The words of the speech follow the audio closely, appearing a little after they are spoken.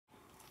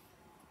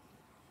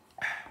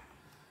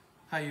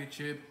Hi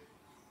YouTube,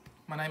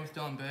 my name is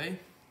Dylan B.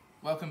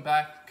 Welcome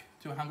back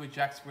to a Hungry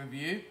Jack's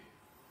review.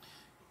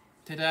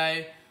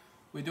 Today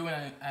we're doing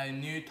a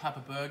new type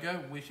of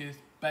burger, which is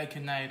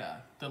Baconator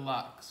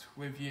Deluxe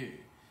review.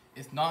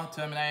 It's not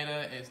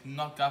Terminator, it's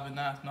not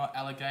Governor, it's not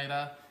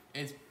Alligator,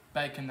 it's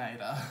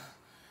Baconator.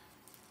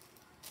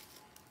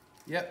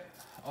 Yep,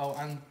 I'll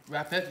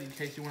unwrap it in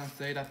case you want to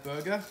see that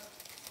burger.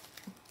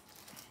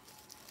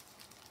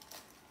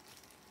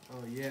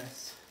 Oh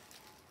yes,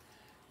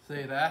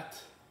 see that?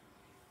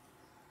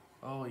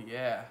 Oh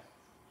yeah,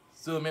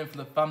 zoom in for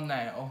the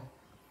thumbnail.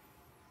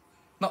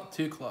 Not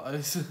too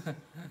close.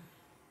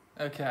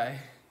 Okay,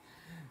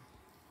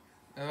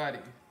 alrighty.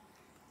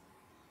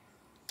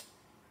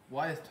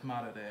 Why is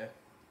tomato there?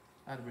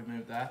 I had to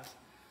remove that.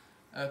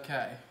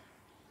 Okay,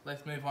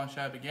 let's move on,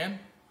 shall we begin?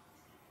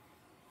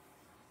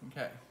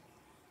 Okay.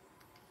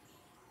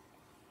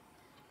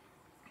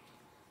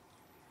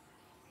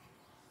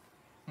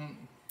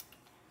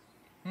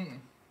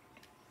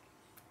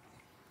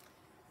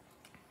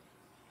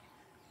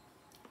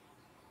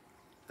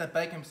 That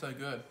bacon's so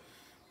good,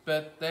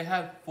 but they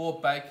have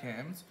 4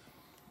 bacons.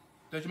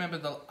 Don't you remember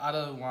the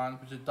other one,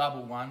 which is a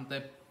double one?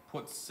 They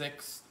put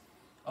 6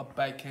 of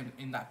bacon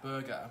in that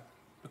burger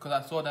because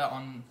I saw that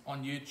on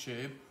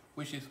YouTube,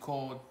 which is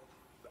called.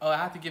 Oh, I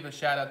have to give a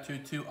shout out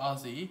to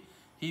Aussie.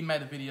 He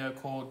made a video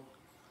called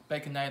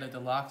Baconator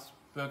Deluxe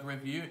Burger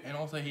Review, and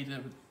also he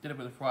did it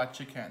with fried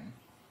chicken.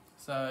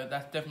 So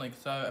that's definitely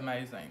so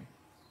amazing.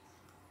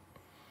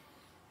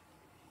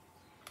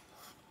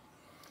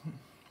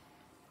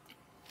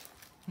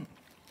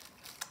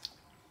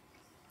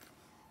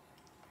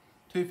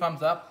 Two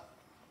thumbs up.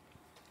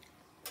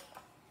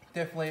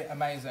 Definitely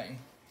amazing.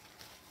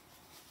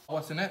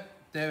 What's in it?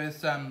 There's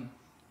some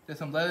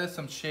lettuce,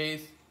 some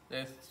cheese.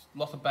 There's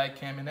lots of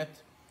bacon in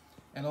it,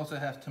 and also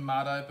has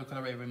tomato because I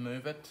already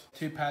removed it.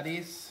 2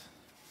 patties.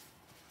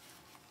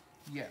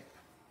 Yep.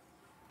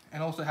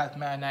 And also has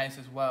mayonnaise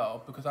as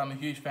well because I'm a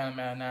huge fan of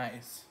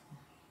mayonnaise.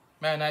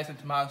 Mayonnaise and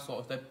tomato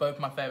sauce, they're both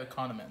my favorite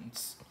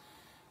condiments.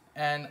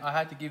 And I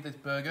had to give this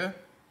burger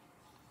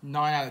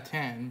 9 out of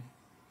 10.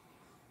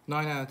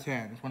 9 out of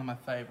 10, it's one of my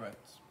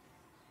favorites.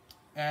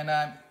 And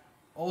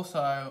also,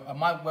 I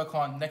might work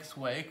on next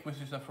week, which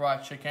is the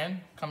fried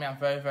chicken, coming out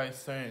very, very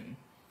soon.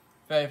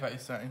 Very, very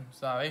soon,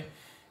 sorry.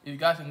 If you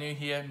guys are new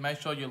here, make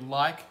sure you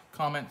like,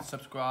 comment,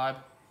 subscribe,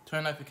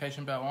 turn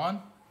notification bell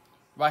on,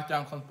 write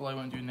down comments below what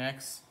you want to do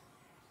next.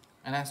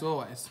 And as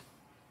always,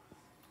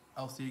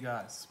 I'll see you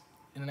guys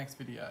in the next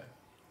video.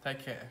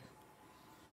 Take care.